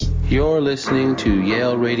You're listening to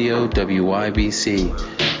Yale Radio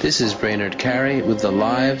WYBC. This is Brainerd Carey with the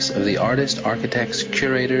lives of the artists, architects,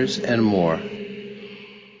 curators, and more.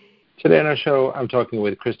 Today on our show, I'm talking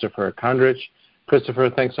with Christopher Kondrich. Christopher,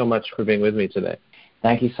 thanks so much for being with me today.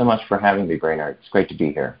 Thank you so much for having me, Brainerd. It's great to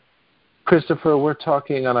be here. Christopher, we're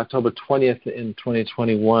talking on October 20th in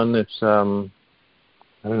 2021. It's, I don't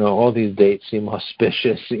know, all these dates seem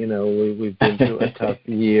auspicious. You know, we've been through a tough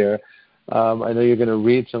year. I know you're going to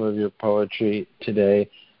read some of your poetry today,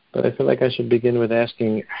 but I feel like I should begin with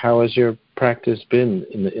asking, how has your practice been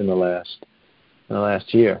in the last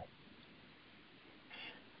year?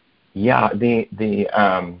 Yeah, the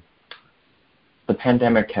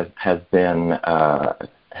pandemic has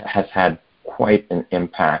had quite an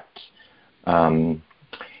impact. You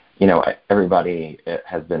know, everybody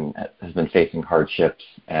has been facing hardships,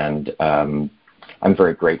 and I'm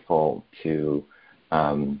very grateful to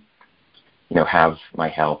have my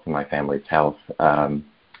health and my family's health.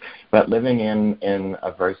 But living in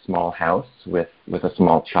a very small house with a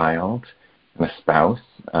small child and a spouse,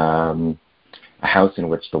 a house in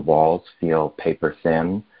which the walls feel paper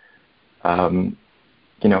thin,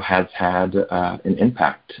 has had an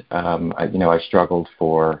impact. I struggled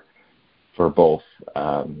for both,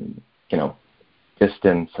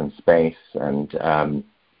 distance and space,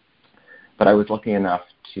 but I was lucky enough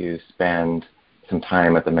to spend some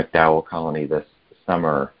time at the MacDowell Colony this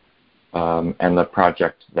summer, and the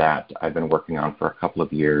project that I've been working on for a couple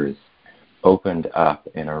of years opened up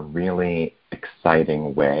in a really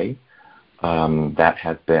exciting way that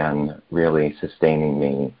has been really sustaining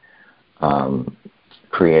me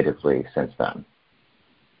creatively since then.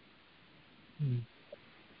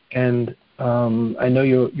 And I know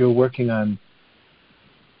you're working on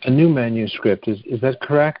a new manuscript. Is that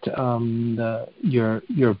correct?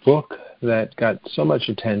 Your book that got so much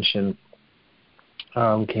attention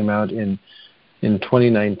came out in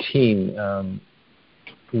 2019.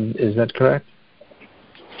 Is that correct?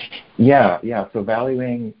 Yeah. So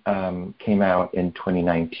Valuing came out in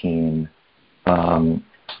 2019,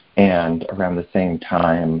 and around the same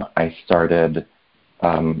time, I started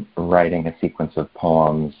writing a sequence of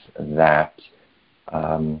poems that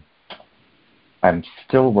I'm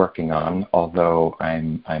still working on, although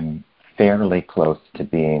I'm fairly close to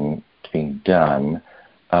being done.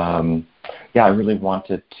 I really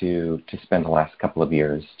wanted to spend the last couple of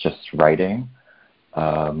years just writing,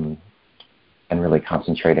 and really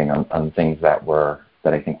concentrating on things that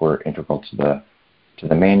I think were integral to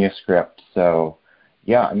the manuscript. So,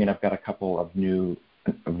 I've got a couple of new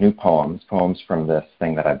poems from this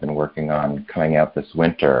thing that I've been working on coming out this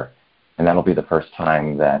winter, and that'll be the first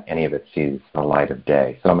time that any of it sees the light of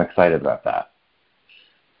day. So I'm excited about that.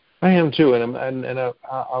 I am too, and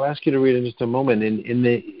I'll ask you to read in just a moment.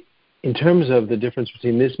 In terms of the difference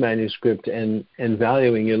between this manuscript and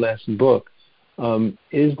Valuing, your last book,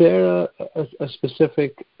 is there a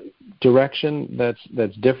specific direction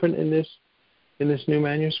that's different in this new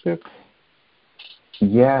manuscript?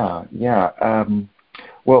 Yeah.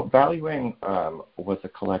 Well, Valuing was a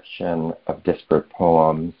collection of disparate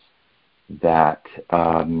poems that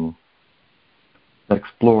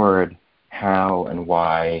explored how and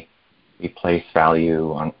why we place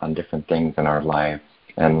value on different things in our lives,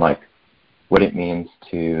 and what it means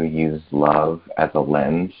to use love as a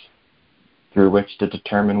lens through which to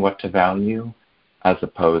determine what to value, as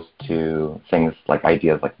opposed to things like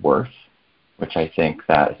ideas like worth, which I think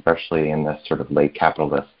that, especially in this sort of late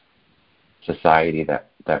capitalist society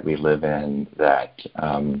that we live in, that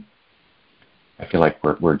I feel like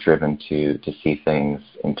we're driven to see things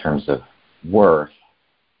in terms of worth.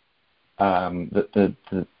 The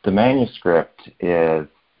manuscript is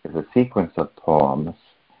a sequence of poems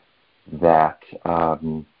that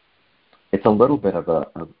it's a little bit of a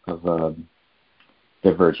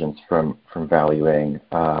divergence from Valuing,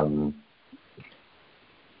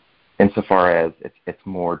 insofar as it's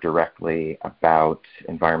more directly about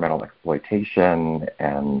environmental exploitation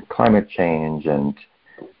and climate change, and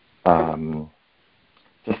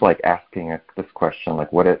just asking this question,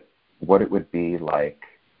 what it would be like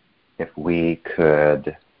if we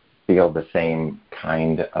could feel the same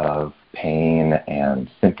kind of pain and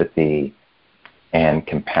sympathy and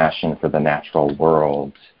compassion for the natural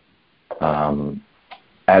world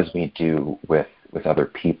as we do with other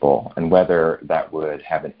people, and whether that would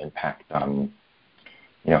have an impact on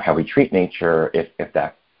how we treat nature, if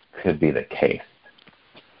that could be the case.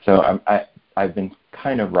 So I've been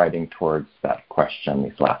kind of writing towards that question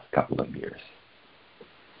these last couple of years.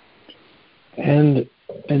 And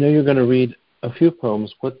I know you're going to read a few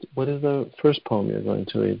poems. What is the first poem you're going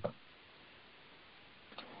to read?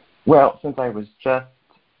 Well, since I was just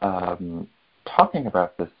talking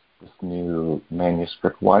about this new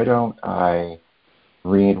manuscript, why don't I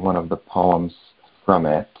read one of the poems from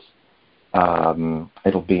it?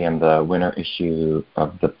 It'll be in the winter issue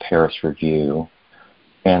of the Paris Review,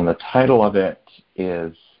 and the title of it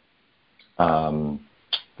is the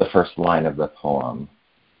first line of the poem.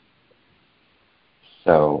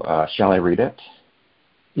 So, shall I read it?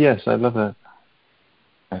 Yes, I'd love that.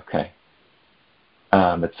 Okay.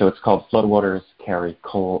 So it's called Floodwaters Carry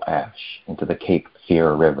Coal Ash into the Cape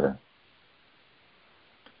Fear River.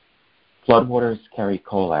 Floodwaters carry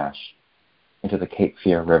coal ash into the Cape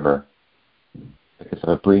Fear River because of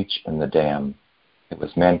a breach in the dam. It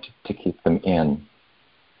was meant to keep them in.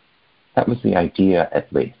 That was the idea,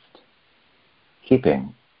 at least.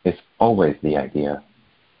 Keeping is always the idea.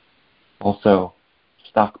 Also,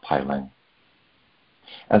 stockpiling.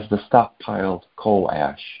 As the stockpiled coal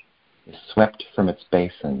ash is swept from its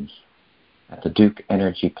basins at the Duke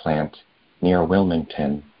Energy Plant near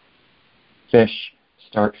Wilmington, fish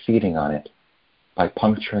start feeding on it by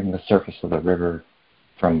puncturing the surface of the river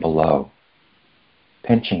from below,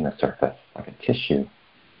 pinching the surface like a tissue,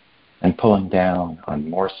 and pulling down on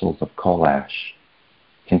morsels of coal ash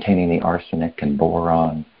containing the arsenic and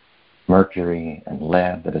boron, mercury, and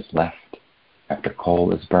lead that is left after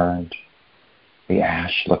coal is burned. The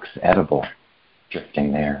ash looks edible,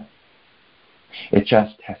 drifting there. It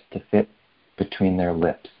just has to fit between their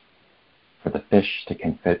lips for the fish to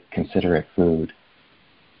consider it food,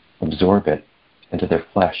 absorb it into their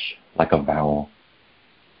flesh like a vowel.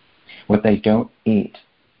 What they don't eat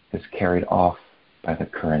is carried off by the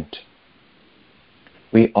current.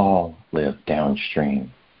 We all live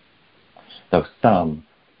downstream, though some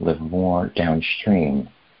live more downstream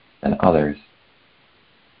than others.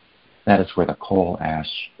 That is where the coal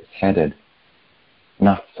ash is headed,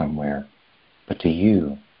 not somewhere, but to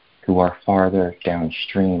you who are farther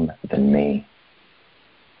downstream than me.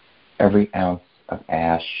 Every ounce of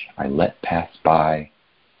ash I let pass by,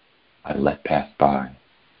 I let pass by.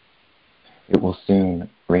 It will soon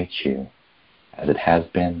reach you, as it has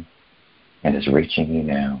been and is reaching you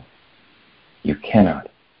now. You cannot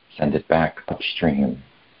send it back upstream.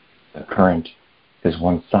 The current is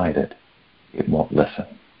one-sided. It won't listen.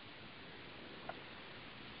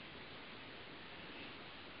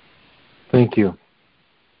 Thank you.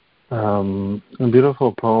 A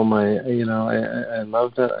beautiful poem. I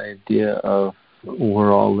love that idea of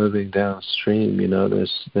we're all living downstream.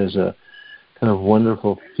 There's a kind of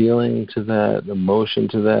wonderful feeling to that, emotion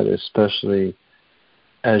to that, especially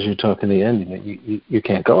as you talk in the end. You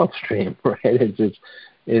can't go upstream, right? This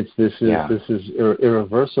is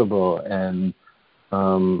irreversible, and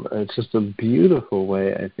it's just a beautiful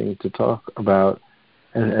way, I think, to talk about,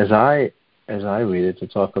 and as I read it, to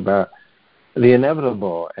talk about the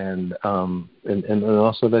inevitable, and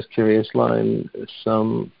also that curious line,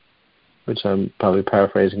 some, which I'm probably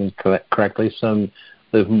paraphrasing correctly, some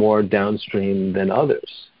live more downstream than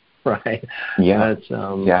others, right? Yeah.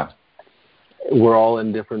 That's, we're all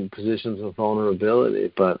in different positions of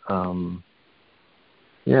vulnerability, but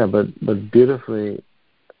beautifully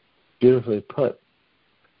put.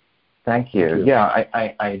 Thank you. Yeah,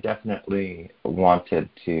 I definitely wanted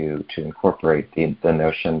to incorporate the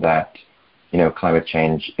notion that climate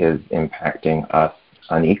change is impacting us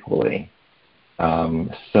unequally.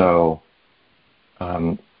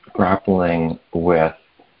 Grappling with,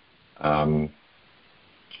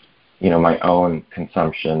 my own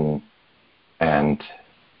consumption and,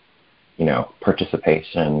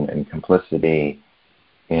 participation and complicity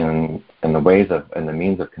in the ways of and the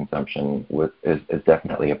means of consumption is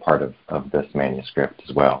definitely a part of this manuscript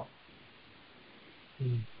as well.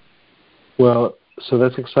 Well, so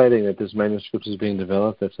that's exciting that this manuscript is being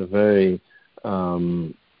developed. That's a very,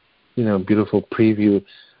 beautiful preview.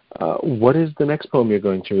 What is the next poem you're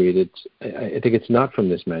going to read? I think it's not from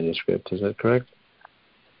this manuscript. Is that correct?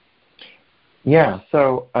 Yeah.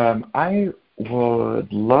 So I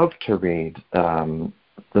would love to read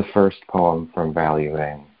the first poem from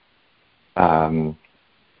Valuing,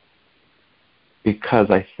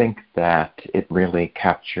 because I think that it really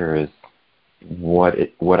captures what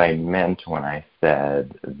I meant when I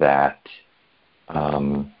said that,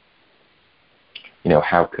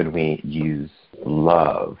 how could we use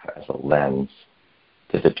love as a lens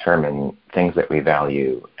to determine things that we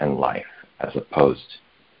value in life as opposed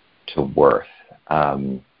to worth.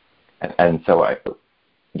 And so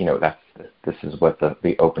this is what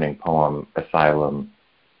the opening poem, Asylum,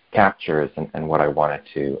 captures and what I wanted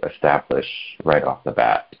to establish right off the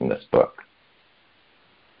bat in this book.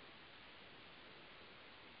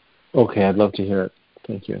 Okay, I'd love to hear it.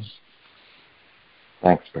 Thank you.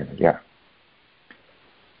 Thanks, Bernard. Yeah.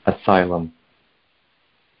 Asylum.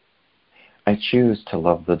 I choose to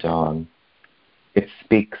love the dawn. It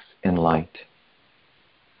speaks in light.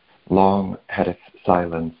 Long had its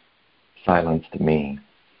silence silenced me.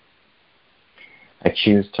 I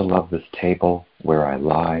choose to love this table where I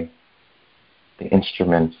lie, the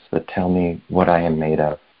instruments that tell me what I am made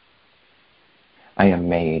of. I am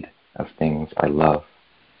made of things I love.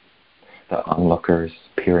 The onlookers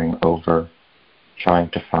peering over, trying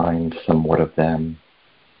to find somewhat of them.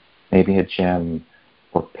 Maybe a gem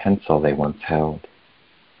or pencil they once held.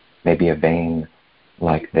 Maybe a vein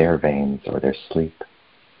like their veins or their sleep.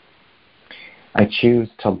 I choose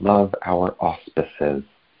to love our auspices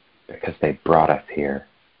because they brought us here.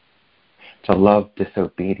 To love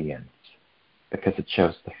disobedience because it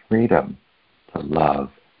shows the freedom to love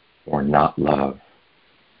or not love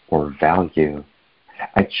or value.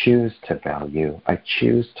 I choose to value. I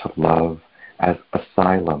choose to love as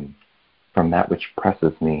asylum from that which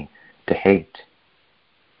presses me to hate.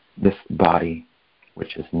 This body,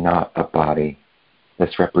 which is not a body,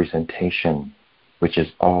 this representation, which is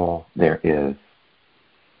all there is.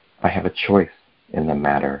 I have a choice in the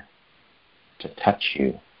matter. To touch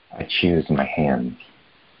you, I choose my hands.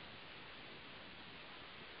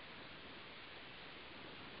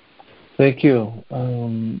 Thank you.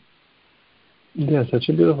 Yeah, such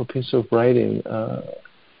a beautiful piece of writing.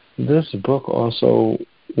 This book also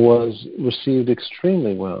was received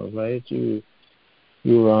extremely well, right? You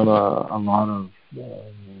were on a lot of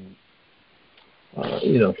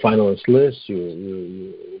finalist lists.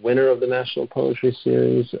 You winner of the National Poetry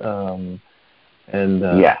Series.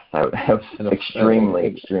 Yes, I was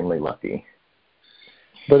extremely lucky.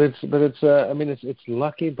 But it's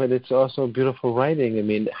lucky, but it's also beautiful writing. I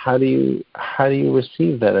mean, how do you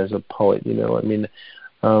receive that as a poet?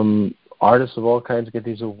 Artists of all kinds get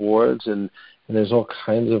these awards, and there's all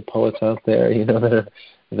kinds of poets out there,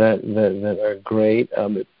 that are great.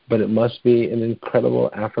 But it must be an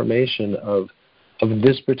incredible affirmation of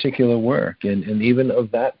this particular work, and even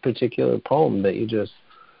of that particular poem that you just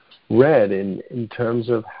read, in terms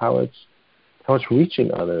of how it's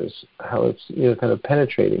reaching others, how it's kind of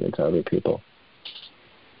penetrating into other people.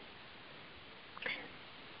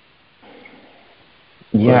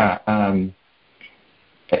 Yeah,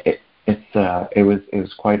 it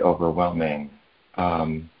was quite overwhelming,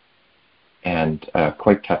 and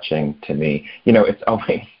quite touching to me. It's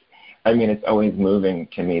always moving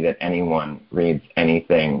to me that anyone reads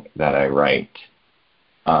anything that I write.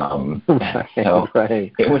 So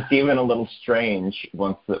right. It was even a little strange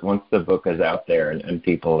once the book is out there and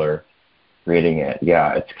people are reading it.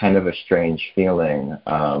 Yeah, it's kind of a strange feeling,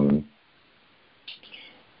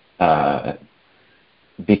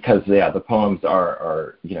 because the poems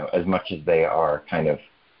are as much as they are kind of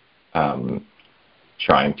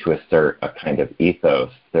trying to assert a kind of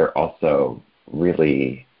ethos, they're also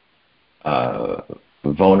really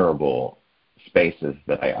vulnerable spaces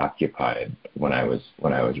that I occupied when I was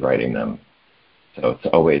writing them. So it's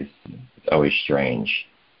always strange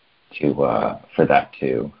for that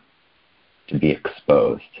to be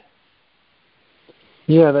exposed.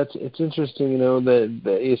 Yeah, it's interesting,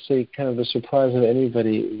 that you say kind of the surprise of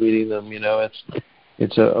anybody reading them.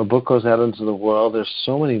 It's a book goes out into the world. There's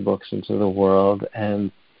so many books into the world,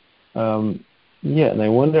 and and I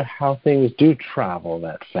wonder how things do travel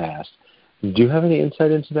that fast. Do you have any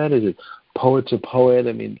insight into that? Is it poet to poet?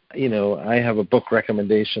 I mean, I have a book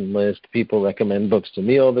recommendation list. People recommend books to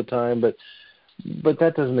me all the time, but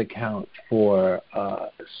that doesn't account for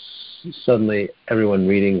suddenly everyone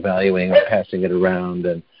reading, valuing, or passing it around,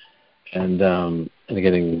 and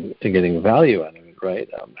getting value out of it, right?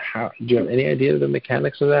 Do you have any idea of the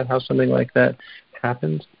mechanics of that? How something like that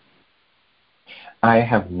happens? I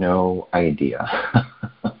have no idea.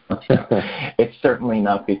 It's certainly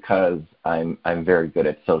not because I'm very good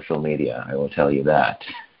at social media. I will tell you that.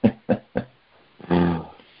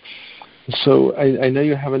 So I know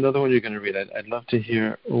you have another one you're going to read. I'd love to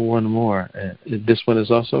hear one more. This one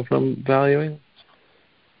is also from Valuing?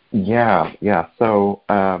 Yeah. So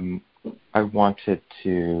I wanted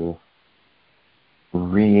to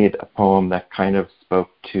read a poem that kind of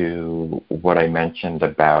spoke to what I mentioned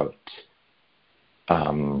about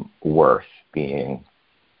worth being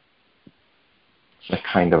the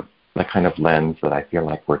kind of lens that I feel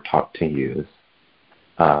like we're taught to use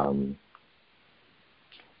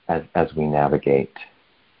as we navigate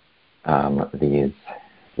these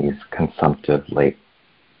consumptive late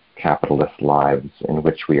capitalist lives in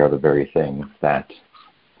which we are the very things that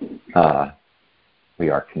we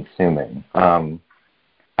are consuming.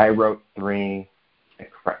 I wrote 3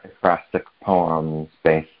 ekphrastic poems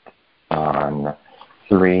based on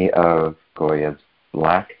 3 of Goya's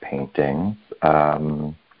black paintings.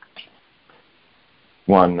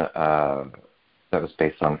 One that was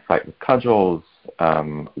based on Fight with Cudgels,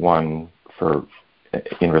 one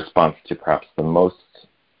in response to perhaps the most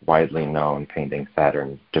widely known painting,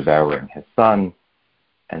 Saturn devouring his son,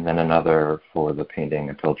 and then another for the painting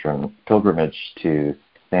A Pilgrimage to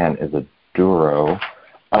San Isidro.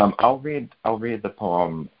 I'll read the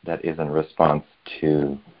poem that is in response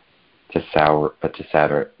to Saturn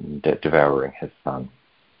devouring his son.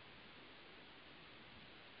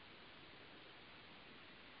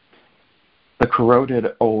 The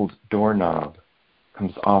corroded old doorknob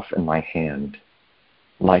comes off in my hand,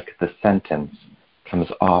 like the sentence comes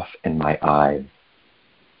off in my eyes.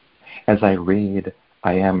 As I read,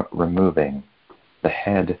 I am removing the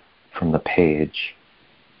head from the page,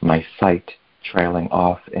 my sight trailing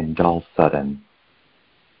off in dull sudden.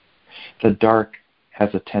 The dark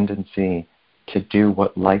has a tendency to do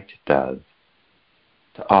what light does,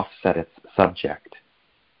 to offset its subject,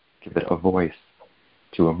 give it a voice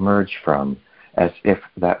to emerge from, as if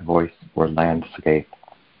that voice were landscape.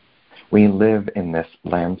 We live in this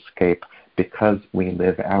landscape because we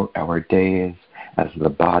live out our days as the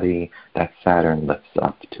body that Saturn lifts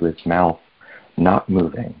up to its mouth, not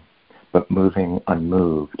moving, but moving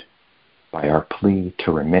unmoved by our plea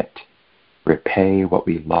to repay what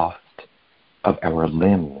we lost of our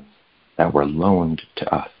limbs that were loaned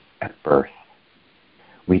to us at birth.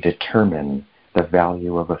 We determine the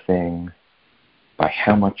value of a thing by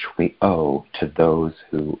how much we owe to those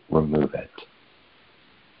who remove it.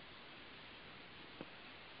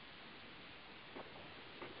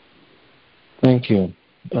 Thank you.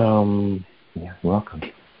 You're welcome.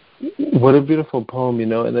 What a beautiful poem,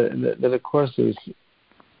 and that of course is,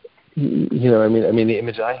 the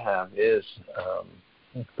image I have is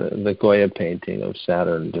the Goya painting of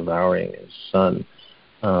Saturn devouring his son.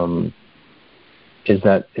 Is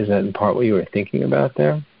that in part what you were thinking about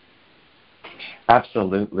there?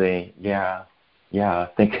 Absolutely, yeah.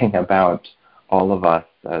 Thinking about all of us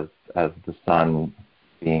as the son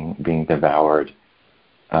being devoured.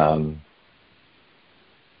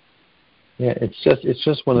 It's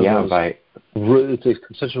just one of those.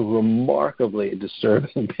 It's such a remarkably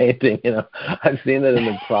disturbing painting. I've seen it in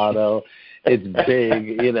the Prado. It's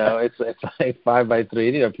big. It's like 5 by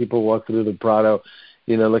 3. People walk through the Prado,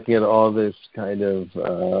 looking at all this kind of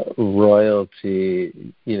royalty,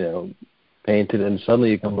 painted, and suddenly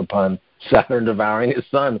you come upon Saturn devouring his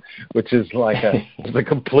son, which is like a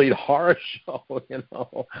complete horror show.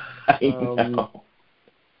 I know.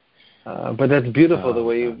 But that's beautiful the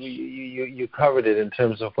way you covered it in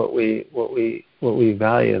terms of what we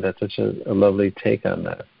value. That's such a lovely take on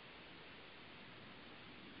that.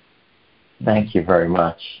 Thank you very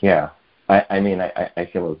much. Yeah, I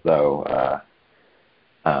feel as though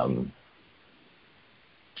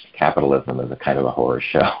capitalism is a kind of a horror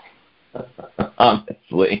show.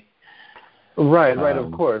 Honestly. Right.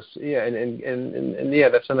 Of course. Yeah, and yeah,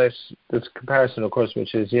 that's a nice comparison, of course,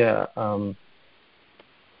 which is kind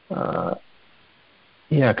of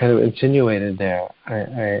insinuated there.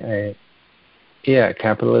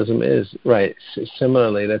 Capitalism is right.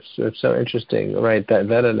 Similarly, that's so interesting, right?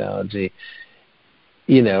 That analogy.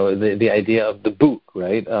 The idea of the boot,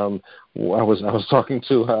 right? I was talking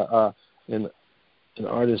to an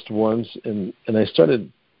artist once, and I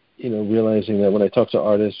started, realizing that when I talk to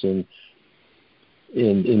artists in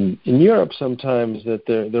Europe, sometimes that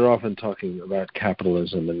they're often talking about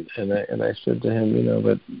capitalism, and I said to him,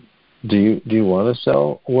 but do you want to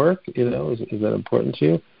sell work? Is that important to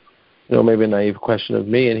you? Maybe a naive question of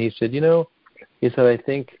me, and he said, I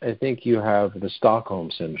think you have the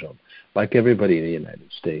Stockholm syndrome, like everybody in the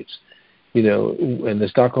United States. And the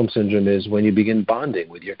Stockholm syndrome is when you begin bonding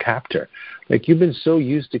with your captor. Like you've been so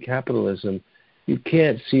used to capitalism, you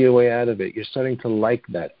can't see your way out of it. You're starting to like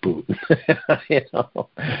that boot,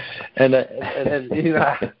 And I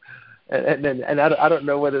don't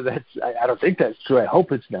know whether that's. I don't think that's true. I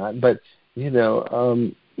hope it's not. But it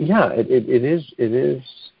is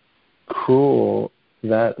cruel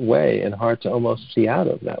that way, and hard to almost see out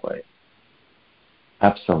of that way.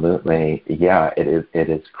 Absolutely, yeah. It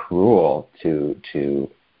is cruel to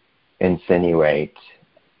insinuate,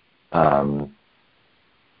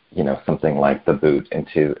 something like the boot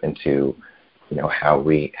into how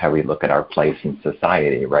we look at our place in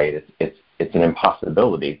society, right? It's an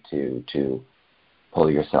impossibility to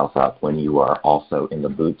pull yourself up when you are also in the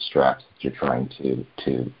bootstraps that you're trying to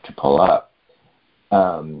pull up.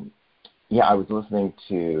 I was listening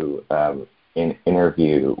to an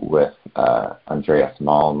interview with Andreas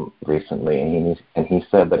Malm recently, and he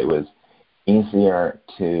said that it was easier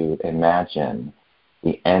to imagine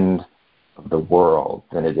the end the world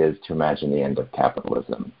than it is to imagine the end of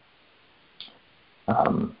capitalism.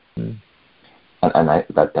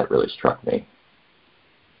 That really struck me.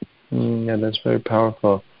 Yeah, that's very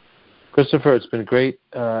powerful. Christopher, it's been great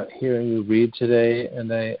hearing you read today,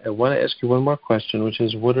 and I want to ask you one more question, which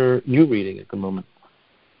is, what are you reading at the moment?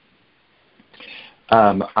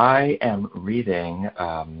 I am reading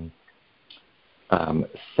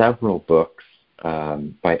several books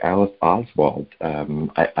by Alice Oswald.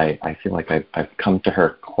 I feel like I've come to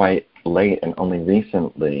her quite late and only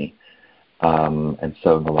recently, and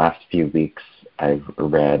so in the last few weeks I've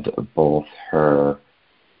read both her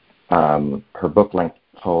book-length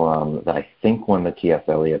poem that I think won the T.S.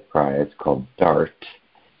 Eliot Prize called Dart,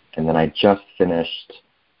 and then I just finished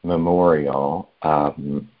Memorial,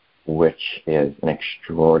 which is an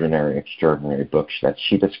extraordinary book that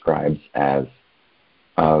she describes as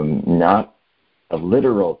not a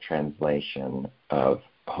literal translation of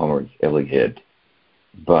Homer's Iliad,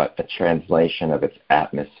 but a translation of its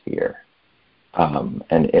atmosphere. And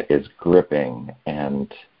it is gripping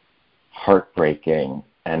and heartbreaking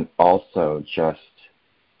and also just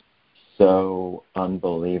so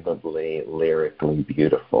unbelievably lyrically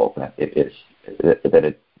beautiful that it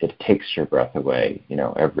takes your breath away. You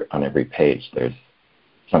know, on every page there's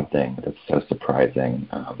something that's so surprising.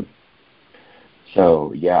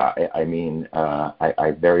 So yeah,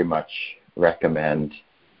 I very much recommend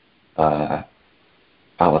Alice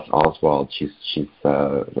Oswald.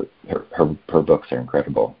 Her books are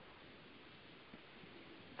incredible.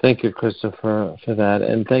 Thank you, Christopher, for that.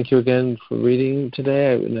 And thank you again for reading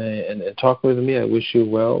today and talking with me. I wish you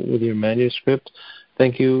well with your manuscript.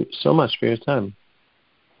 Thank you so much for your time.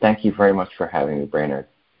 Thank you very much for having me, Brainerd.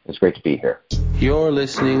 It's great to be here. You're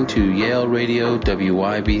listening to Yale Radio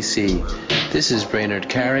WYBC. This is Brainerd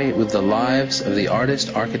Carey with the lives of the artists,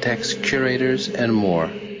 architects, curators, and more.